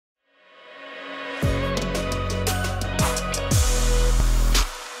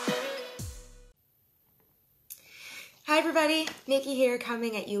everybody, Nikki here,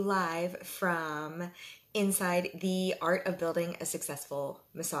 coming at you live from inside the Art of Building a Successful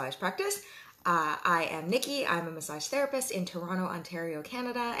Massage Practice. I am Nikki. I'm a massage therapist in Toronto, Ontario,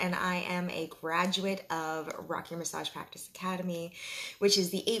 Canada, and I am a graduate of Rock Your Massage Practice Academy, which is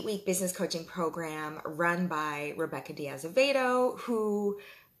the 8-week business coaching program run by Rebecca Diaz-Avedo, who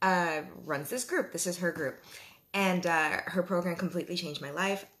runs this group. This is her group. And her program completely changed my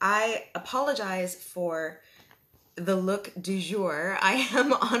life. I apologize for the look du jour. I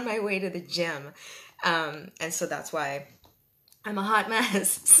am on my way to the gym. And so that's why I'm a hot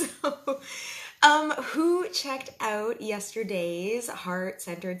mess. So, who checked out yesterday's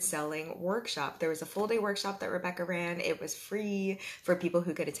Heart-Centered Selling workshop? There was a full day workshop that Rebecca ran. It was free for people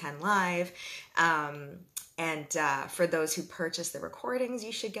who could attend live. And for those who purchased the recordings,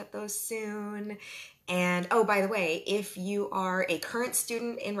 you should get those soon. And oh, by the way, if you are a current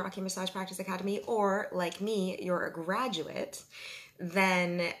student in Rock Your Massage Practice Academy, or like me, you're a graduate,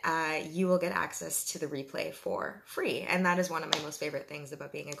 then you will get access to the replay for free. And that is one of my most favorite things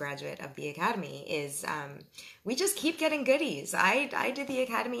about being a graduate of the Academy is we just keep getting goodies. I did the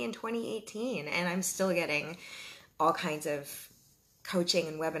Academy in 2018, and I'm still getting all kinds of coaching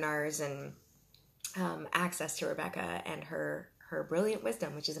and webinars and access to Rebecca and her brilliant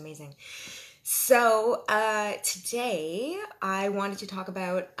wisdom, which is amazing. So today I wanted to talk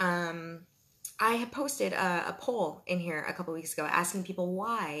about, I had posted a poll in here a couple weeks ago asking people,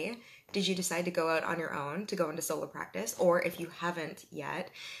 why did you decide to go out on your own to go into solo practice? Or if you haven't yet,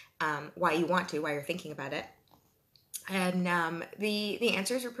 why you want to, why you're thinking about it. And the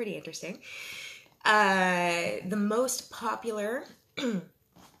answers were pretty interesting. The most popular,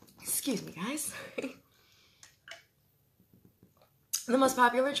 excuse me guys, the most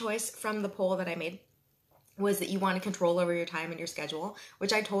popular choice from the poll that I made was that you want control over your time and your schedule,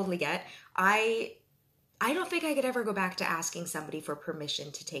 which I totally get. I don't think I could ever go back to asking somebody for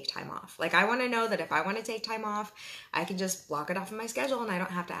permission to take time off. Like, I want to know that if I want to take time off, I can just block it off in my schedule and I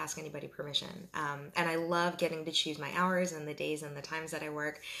don't have to ask anybody permission. And I love getting to choose my hours and the days and the times that I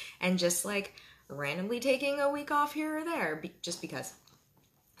work, and just like randomly taking a week off here or there just because.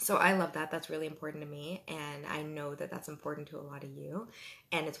 So I love that. That's really important to me. And I know that that's important to a lot of you.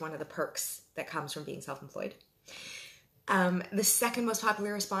 And it's one of the perks that comes from being self-employed. The second most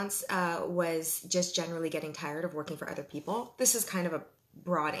popular response was just generally getting tired of working for other people. This is kind of a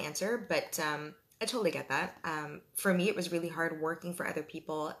broad answer, but I totally get that. For me, it was really hard working for other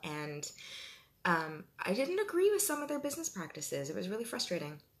people. And I didn't agree with some of their business practices. It was really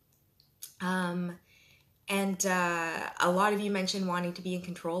frustrating. And a lot of you mentioned wanting to be in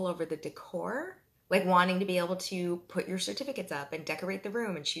control over the decor, like wanting to be able to put your certificates up and decorate the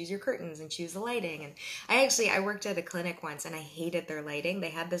room and choose your curtains and choose the lighting. And I worked at a clinic once and I hated their lighting.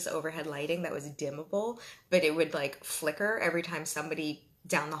 They had this overhead lighting that was dimmable, but it would like flicker every time somebody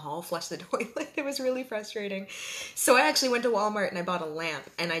down the hall flushed the toilet. It was really frustrating. So I actually went to Walmart and I bought a lamp,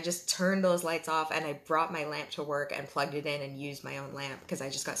 and I just turned those lights off, and I brought my lamp to work and plugged it in and used my own lamp because I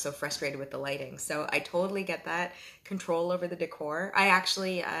just got so frustrated with the lighting. So I totally get that control over the decor. I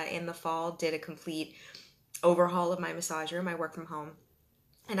actually in the fall did a complete overhaul of my massage room. I work from home.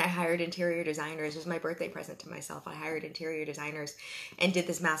 And I hired interior designers. It was my birthday present to myself. I hired interior designers and did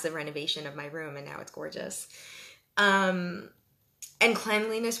this massive renovation of my room, and now it's gorgeous. And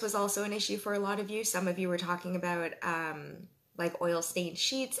cleanliness was also an issue for a lot of you. Some of you were talking about like oil stained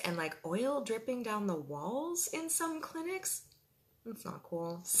sheets and like oil dripping down the walls in some clinics. That's not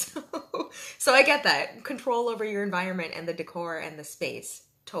cool. So I get that. Control over your environment and the decor and the space.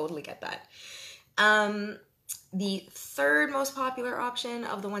 Totally get that. The third most popular option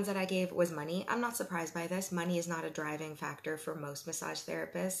of the ones that I gave was money. I'm not surprised by this. Money is not a driving factor for most massage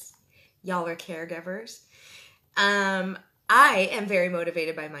therapists. Y'all are caregivers. I am very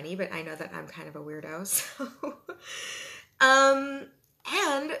motivated by money, but I know that I'm kind of a weirdo. So,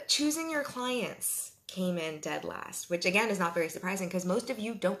 and choosing your clients came in dead last, which again is not very surprising because most of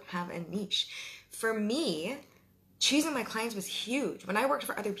you don't have a niche. For me, choosing my clients was huge. When I worked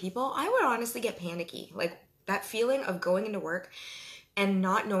for other people, I would honestly get panicky. Like that feeling of going into work and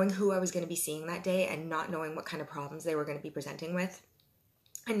not knowing who I was going to be seeing that day and not knowing what kind of problems they were going to be presenting with.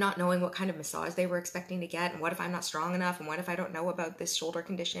 And not knowing what kind of massage they were expecting to get, and what if I'm not strong enough, and what if I don't know about this shoulder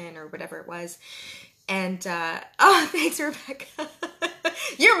condition or whatever it was. And oh, thanks, Rebecca.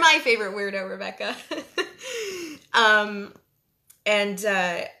 You're my favorite weirdo, Rebecca. And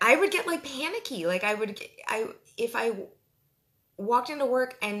I would get like panicky. Like if I walked into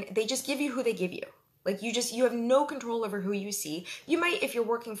work and they just give you who they give you. Like you have no control over who you see. You might, if you're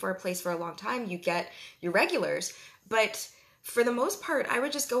working for a place for a long time, you get your regulars, but for the most part, I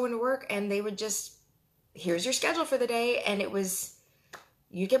would just go into work and they would just here's your schedule for the day. And it was,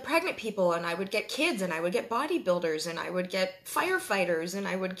 you get pregnant people, and I would get kids, and I would get bodybuilders, and I would get firefighters, and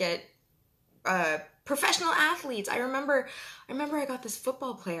I would get professional athletes. I remember I got this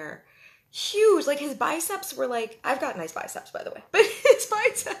football player, huge, like his biceps were like, I've got nice biceps by the way, but his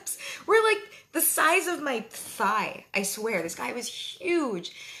biceps were like the size of my thigh. I swear, this guy was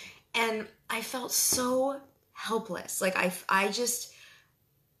huge. And I felt so helpless. Like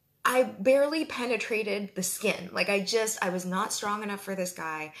I barely penetrated the skin. Like I was not strong enough for this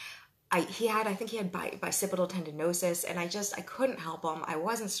guy. I think he had bicipital tendinosis, and I couldn't help him. I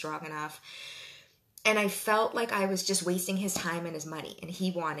wasn't strong enough. And I felt like I was just wasting his time and his money. And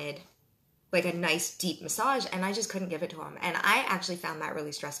he wanted like a nice deep massage, and I just couldn't give it to him. And I actually found that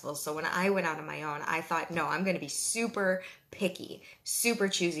really stressful. So when I went out on my own, I thought, no, I'm going to be super picky, super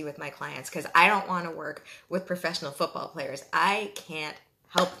choosy with my clients, because I don't want to work with professional football players. I can't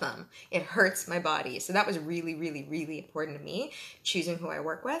help them. It hurts my body. So that was really, really, really important to me, choosing who I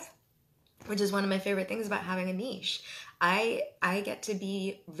work with, which is one of my favorite things about having a niche. I get to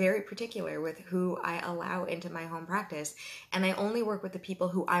be very particular with who I allow into my home practice, and I only work with the people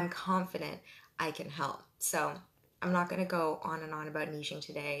who I'm confident I can help. So I'm not going to go on and on about niching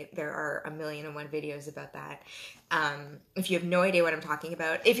today. There are 1,000,001 videos about that. If you have no idea what I'm talking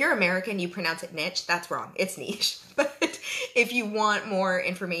about, if you're American, you pronounce it niche. That's wrong. It's niche. But if you want more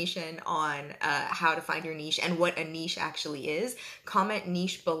information on how to find your niche and what a niche actually is, comment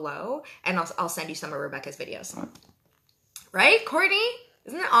niche below, and I'll send you some of Rebecca's videos. Right, Courtney?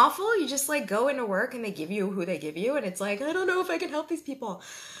 Isn't it awful? You just like go into work and they give you who they give you, and it's like, I don't know if I can help these people.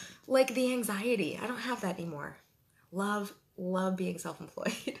 Like the anxiety. I don't have that anymore. Love being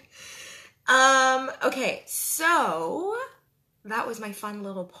self-employed. Okay, so that was my fun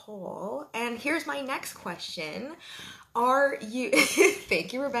little poll. And here's my next question. Are you,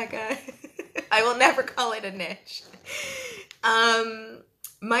 thank you, Rebecca. I will never call it a niche.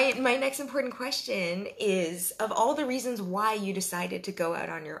 My next important question is, of all the reasons why you decided to go out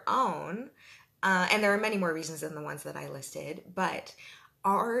on your own, and there are many more reasons than the ones that I listed, but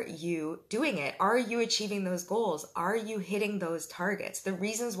are you doing it? Are you achieving those goals? Are you hitting those targets? The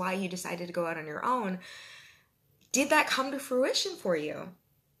reasons why you decided to go out on your own, did that come to fruition for you?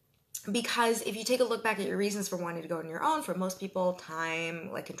 Because if you take a look back at your reasons for wanting to go on your own, for most people,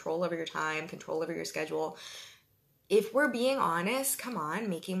 time, like control over your time, control over your schedule. If we're being honest, come on,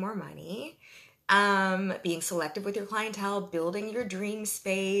 making more money, being selective with your clientele, building your dream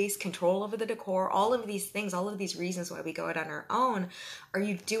space, control over the decor, all of these things, all of these reasons why we go out on our own, are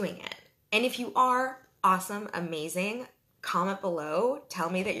you doing it? And if you are, awesome, amazing, comment below, tell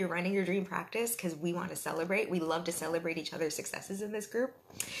me that you're running your dream practice, because we want to celebrate. We love to celebrate each other's successes in this group.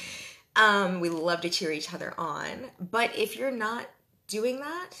 We love to cheer each other on. But if you're not doing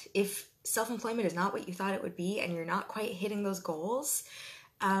that, if self-employment is not what you thought it would be, and you're not quite hitting those goals,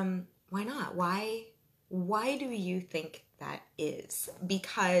 why not? Why do you think that is?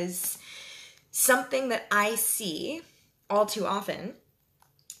 Because something that I see all too often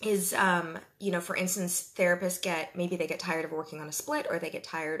is, for instance, therapists maybe they get tired of working on a split, or they get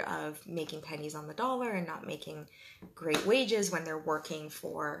tired of making pennies on the dollar and not making great wages when they're working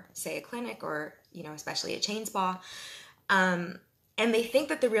for, say, a clinic or, especially a chain spa. And they think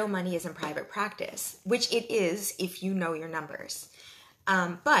that the real money is in private practice, which it is if you know your numbers.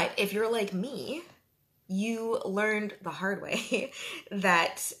 But if you're like me, you learned the hard way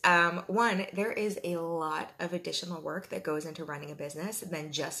that, one, there is a lot of additional work that goes into running a business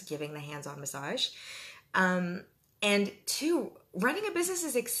than just giving the hands-on massage. And two, running a business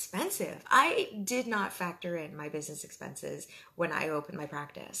is expensive. I did not factor in my business expenses when I opened my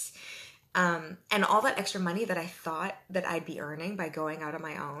practice. And all that extra money that I thought that I'd be earning by going out on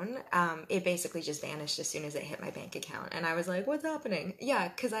my own, it basically just vanished as soon as it hit my bank account. And I was like, what's happening? Yeah,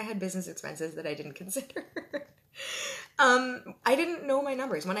 because I had business expenses that I didn't consider. I didn't know my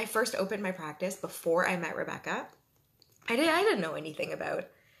numbers. When I first opened my practice, before I met Rebecca, I didn't know anything about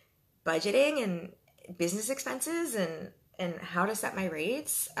budgeting and business expenses and how to set my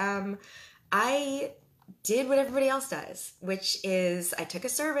rates. I did what everybody else does, which is I took a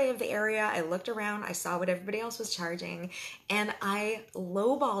survey of the area, I looked around, I saw what everybody else was charging, and I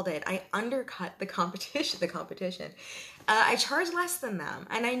lowballed it. I undercut the competition. I charge less than them,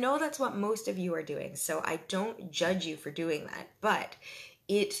 and I know that's what most of you are doing, so I don't judge you for doing that, but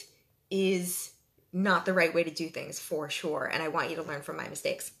it is not the right way to do things for sure, and I want you to learn from my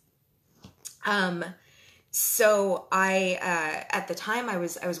mistakes. So I, at the time I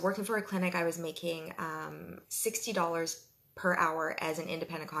was working for a clinic. I was making, $60 per hour as an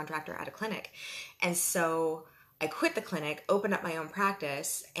independent contractor at a clinic. And so I quit the clinic, opened up my own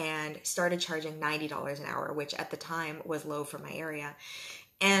practice, and started charging $90 an hour, which at the time was low for my area.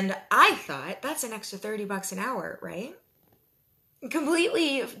 And I thought, that's an extra $30 an hour, right?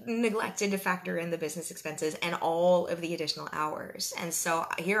 Completely neglected to factor in the business expenses and all of the additional hours. And so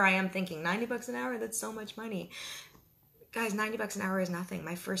here I am thinking, $90 an hour, that's so much money. Guys, $90 an hour is nothing.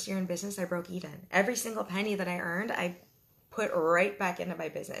 My first year in business, I broke even. Every single penny that I earned, I put right back into my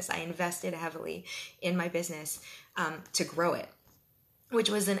business. I invested heavily in my business to grow it, which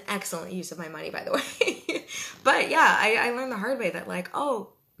was an excellent use of my money, by the way. But yeah, I learned the hard way that like,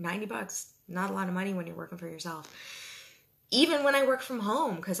 oh, $90, not a lot of money when you're working for yourself. Even when I work from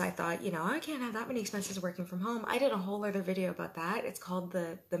home, because I thought, you know, I can't have that many expenses working from home. I did a whole other video about that. It's called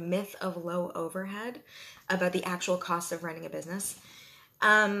the myth of low overhead, about the actual cost of running a business.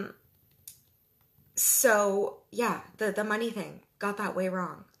 So yeah, the money thing, got that way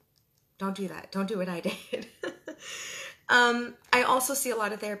wrong. Don't do that. Don't do what I did. I also see a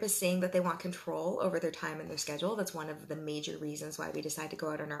lot of therapists saying that they want control over their time and their schedule. That's one of the major reasons why we decide to go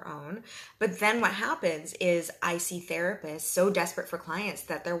out on our own. But then what happens is I see therapists so desperate for clients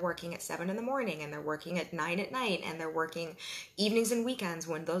that they're working at 7 in the morning and they're working at 9 at night and they're working evenings and weekends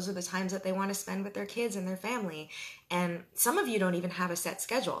when those are the times that they want to spend with their kids and their family. And some of you don't even have a set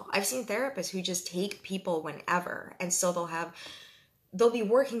schedule. I've seen therapists who just take people whenever. And so they'll be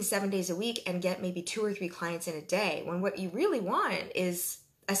working 7 days a week and get maybe 2 or 3 clients in a day, when what you really want is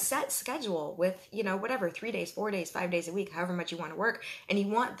a set schedule with, you know, whatever, 3 days, 4 days, 5 days a week, however much you want to work. And you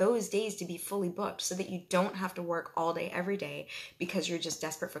want those days to be fully booked so that you don't have to work all day, every day, because you're just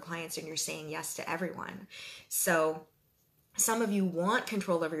desperate for clients and you're saying yes to everyone. So some of you want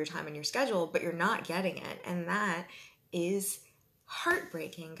control over your time and your schedule, but you're not getting it. And that is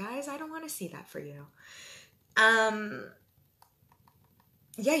heartbreaking, guys. I don't want to see that for you.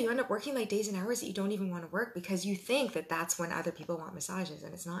 Yeah, you end up working like days and hours that you don't even want to work because you think that that's when other people want massages,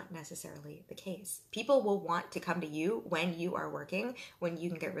 and it's not necessarily the case. People will want to come to you when you are working, when you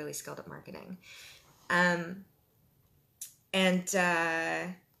can get really skilled at marketing.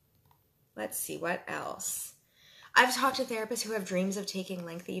 Let's see, what else? I've talked to therapists who have dreams of taking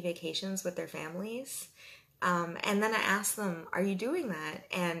lengthy vacations with their families. And then I ask them, are you doing that?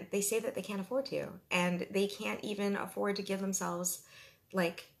 And they say that they can't afford to. And they can't even afford to give themselves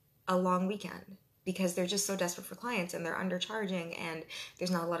like a long weekend because they're just so desperate for clients and they're undercharging and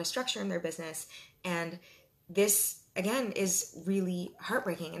there's not a lot of structure in their business. And this, again, is really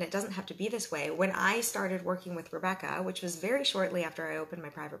heartbreaking, and it doesn't have to be this way. When I started working with Rebecca, which was very shortly after I opened my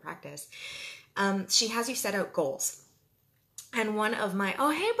private practice, she has you set out goals. And one of my,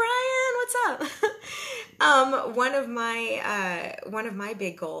 oh, hey, Brian, what's up? One of my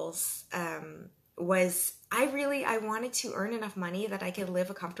big goals was I wanted to earn enough money that I could live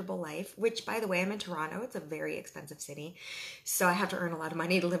a comfortable life, which, by the way, I'm in Toronto. It's a very expensive city, so I have to earn a lot of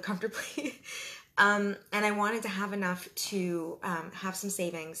money to live comfortably. And I wanted to have enough to have some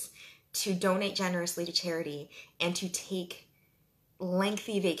savings, to donate generously to charity, and to take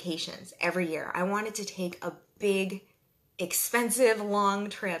lengthy vacations every year. I wanted to take a big, expensive, long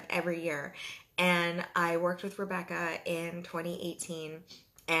trip every year. And I worked with Rebecca in 2018.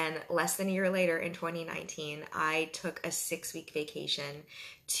 And less than a year later, in 2019, I took a 6-week vacation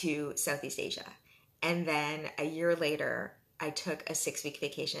to Southeast Asia. And then a year later, I took a 6-week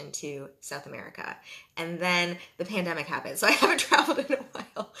vacation to South America. And then the pandemic happened, so I haven't traveled in a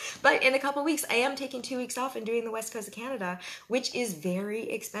while. But in a couple weeks, I am taking 2 weeks off and doing the West Coast of Canada, which is very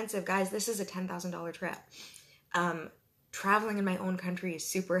expensive. Guys, this is a $10,000 trip. Traveling in my own country is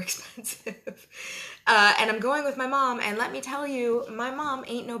super expensive. And I'm going with my mom, and let me tell you, my mom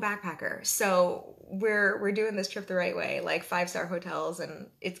ain't no backpacker. So we're doing this trip the right way, like 5-star hotels, and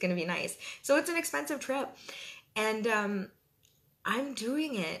it's going to be nice. So it's an expensive trip. And I'm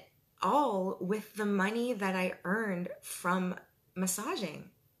doing it all with the money that I earned from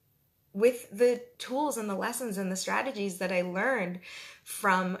massaging, with the tools and the lessons and the strategies that I learned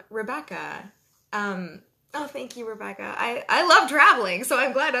from Rebecca. Oh, thank you, Rebecca. I love traveling, so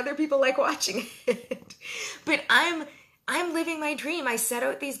I'm glad other people like watching it. But I'm living my dream. I set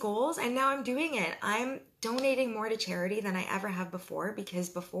out these goals, and now I'm doing it. I'm donating more to charity than I ever have before, because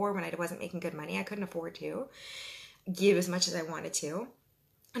before, when I wasn't making good money, I couldn't afford to give as much as I wanted to.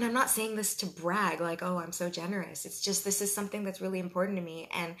 And I'm not saying this to brag, like, oh, I'm so generous. It's just, this is something that's really important to me,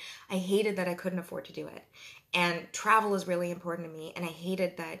 and I hated that I couldn't afford to do it. And travel is really important to me, and I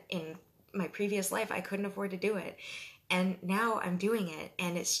hated that in my previous life I couldn't afford to do it. And now I'm doing it,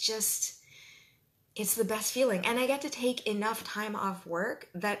 and it's the best feeling. And I get to take enough time off work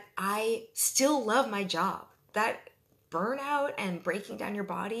that I still love my job. That burnout and breaking down your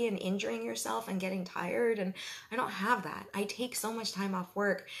body and injuring yourself and getting tired. And I don't have that. I take so much time off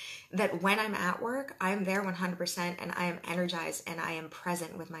work that when I'm at work, I'm there 100% and I am energized and I am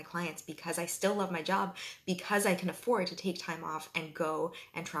present with my clients because I still love my job, because I can afford to take time off and go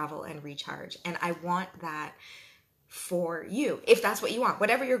and travel and recharge. And I want that for you, if that's what you want,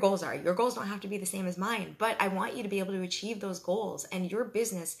 whatever your goals are. Your goals don't have to be the same as mine, but I want you to be able to achieve those goals, and your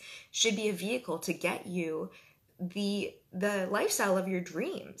business should be a vehicle to get you the lifestyle of your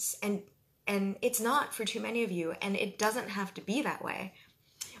dreams. And it's not for too many of you, and it doesn't have to be that way.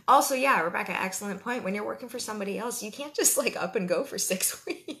 Also, yeah, Rebecca, excellent point. When you're working for somebody else, you can't just like up and go for 6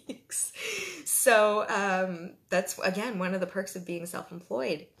 weeks. So that's, again, one of the perks of being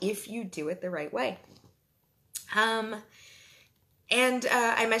self-employed, if you do it the right way. I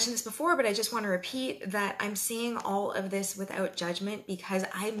mentioned this before, but I just want to repeat that I'm seeing all of this without judgment because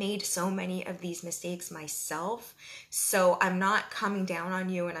I made so many of these mistakes myself. So I'm not coming down on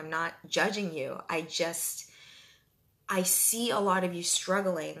you and I'm not judging you. I see a lot of you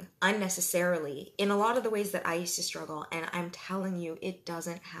struggling unnecessarily in a lot of the ways that I used to struggle. And I'm telling you, it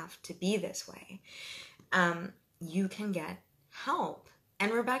doesn't have to be this way. You can get help.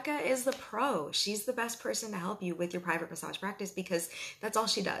 And Rebecca is the pro. She's the best person to help you with your private massage practice because that's all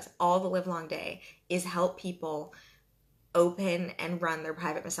she does all the live long day is help people open and run their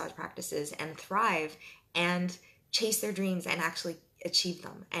private massage practices and thrive and chase their dreams and actually achieve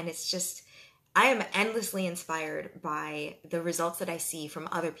them. And it's just, I am endlessly inspired by the results that I see from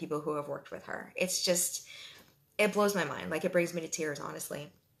other people who have worked with her. It's just, it blows my mind. Like, it brings me to tears,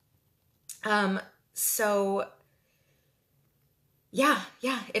 honestly. So yeah,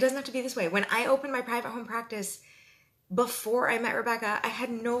 it doesn't have to be this way. When I opened my private home practice, before I met Rebecca, I had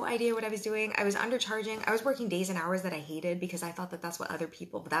no idea what I was doing. I was undercharging. I was working days and hours that I hated because I thought that that's what other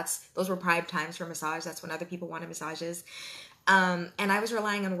people, but those were prime times for massage. That's when other people wanted massages. And I was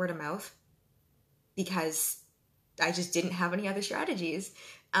relying on word of mouth because I just didn't have any other strategies.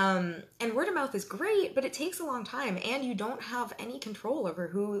 And word of mouth is great, but it takes a long time and you don't have any control over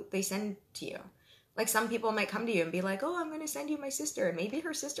who they send to you. Like, some people might come to you and be like, oh, I'm going to send you my sister. And maybe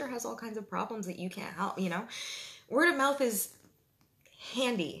her sister has all kinds of problems that you can't help, you know? Word of mouth is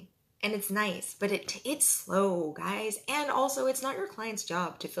handy and it's nice, but it's slow, guys. And also, it's not your client's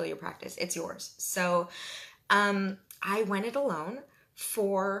job to fill your practice. It's yours. So I went it alone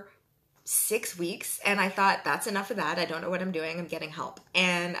for 6 weeks and I thought, that's enough of that. I don't know what I'm doing. I'm getting help.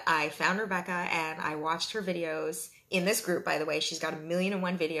 And I found Rebecca and I watched her videos. In this group, by the way, she's got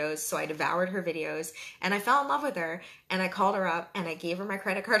 1,000,001 videos, so I devoured her videos, and I fell in love with her, and I called her up, and I gave her my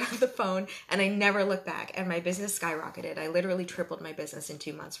credit card on the phone, and I never looked back, and my business skyrocketed. I literally tripled my business in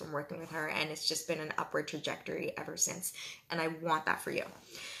 2 months from working with her, and it's just been an upward trajectory ever since, and I want that for you.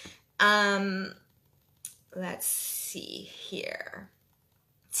 Let's see here.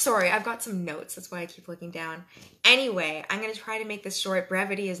 Sorry, I've got some notes. That's why I keep looking down. Anyway, I'm going to try to make this short.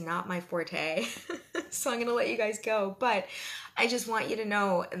 Brevity is not my forte, so I'm going to let you guys go. But I just want you to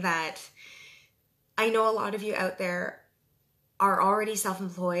know that I know a lot of you out there are already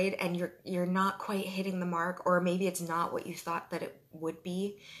self-employed and you're not quite hitting the mark, or maybe it's not what you thought that it would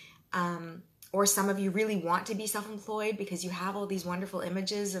be. Or some of you really want to be self-employed because you have all these wonderful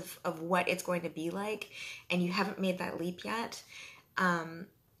images of what it's going to be like, and you haven't made that leap yet.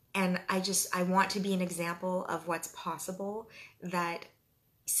 And I want to be an example of what's possible, that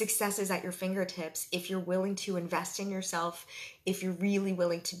success is at your fingertips if you're willing to invest in yourself, if you're really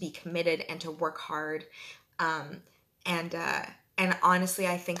willing to be committed and to work hard. And honestly,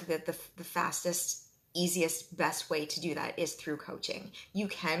 I think that the fastest, easiest, best way to do that is through coaching. You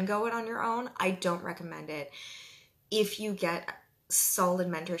can go it on your own. I don't recommend it. If you get solid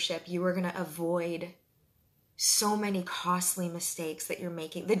mentorship, you are going to avoid so many costly mistakes that you're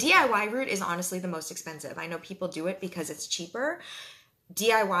making. The DIY route is honestly the most expensive. I know people do it because it's cheaper.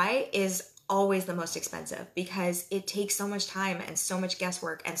 DIY is always the most expensive because it takes so much time and so much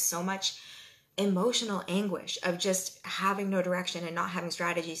guesswork and so much emotional anguish of just having no direction and not having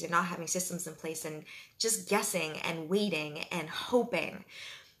strategies and not having systems in place and just guessing and waiting and hoping.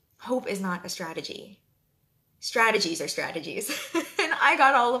 Hope is not a strategy. Strategies are strategies. And I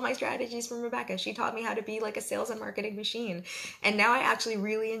got all of my strategies from Rebecca. She taught me how to be like a sales and marketing machine. And now I actually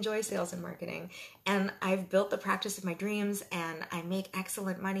really enjoy sales and marketing. And I've built the practice of my dreams and I make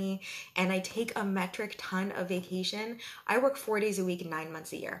excellent money and I take a metric ton of vacation. I work 4 days a week, 9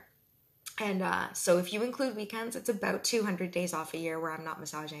 months a year. And so if you include weekends, it's about 200 days off a year where I'm not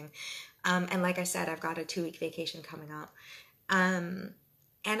massaging. And like I said, I've got a 2-week vacation coming up.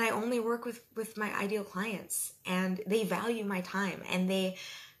 And I only work with my ideal clients, and they value my time, and they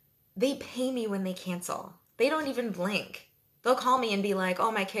pay me when they cancel. They don't even blink. They'll call me and be like,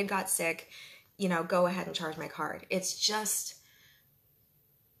 oh, my kid got sick, go ahead and charge my card. It's just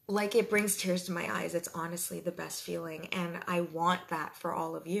like, it brings tears to my eyes. It's honestly the best feeling. And I want that for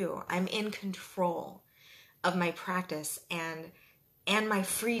all of you. I'm in control of my practice and my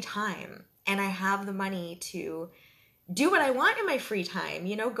free time. And I have the money to do what I want in my free time,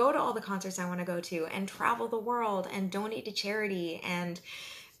 go to all the concerts I want to go to and travel the world and donate to charity and,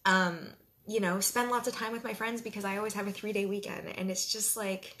 spend lots of time with my friends because I always have a 3-day weekend. And it's just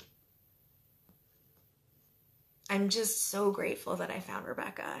like, I'm just so grateful that I found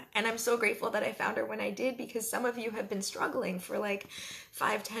Rebecca. And I'm so grateful that I found her when I did, because some of you have been struggling for like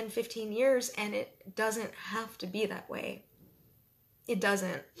 5, 10, 15 years, and it doesn't have to be that way. It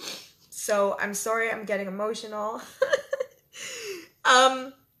doesn't. So I'm sorry I'm getting emotional.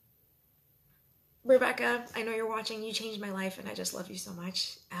 Rebecca, I know you're watching. You changed my life, and I just love you so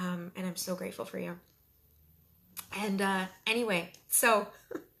much. And I'm so grateful for you. And anyway, so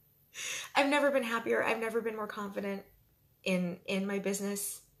I've never been happier. I've never been more confident in my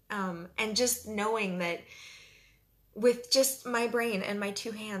business. And just knowing that with just my brain and my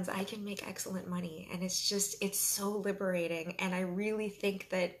 2 hands, I can make excellent money. And it's so liberating. And I really think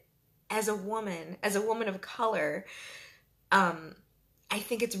that as a woman of color, I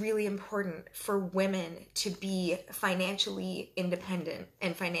think it's really important for women to be financially independent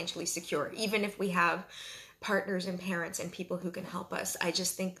and financially secure, even if we have partners and parents and people who can help us. I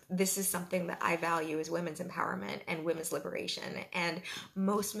just think this is something that I value, is women's empowerment and women's liberation. And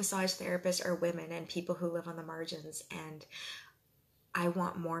most massage therapists are women and people who live on the margins. And I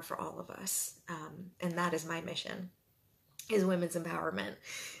want more for all of us. And that is my mission, is women's empowerment.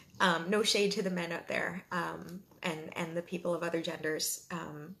 No shade to the men out there, and the people of other genders.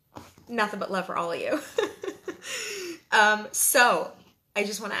 Nothing but love for all of you. So I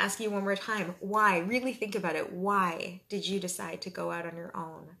just want to ask you one more time, why? Really think about it. Why did you decide to go out on your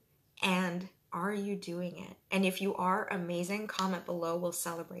own? And are you doing it? And if you are, amazing, comment below. We'll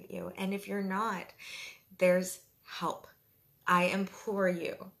celebrate you. And if you're not, there's help. I implore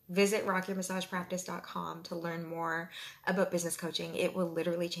you, visit rockyourmassagepractice.com to learn more about business coaching. It will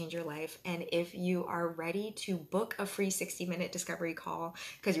literally change your life. And if you are ready to book a free 60-minute discovery call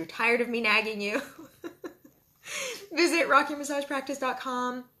because you're tired of me nagging you, visit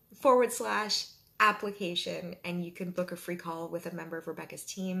rockyourmassagepractice.com/application and you can book a free call with a member of Rebecca's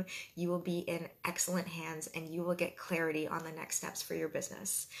team. You will be in excellent hands and you will get clarity on the next steps for your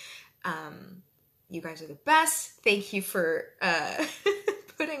business. You guys are the best. Thank you for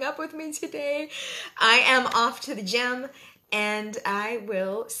putting up with me today. I am off to the gym, and I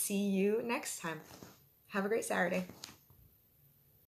will see you next time. Have a great Saturday.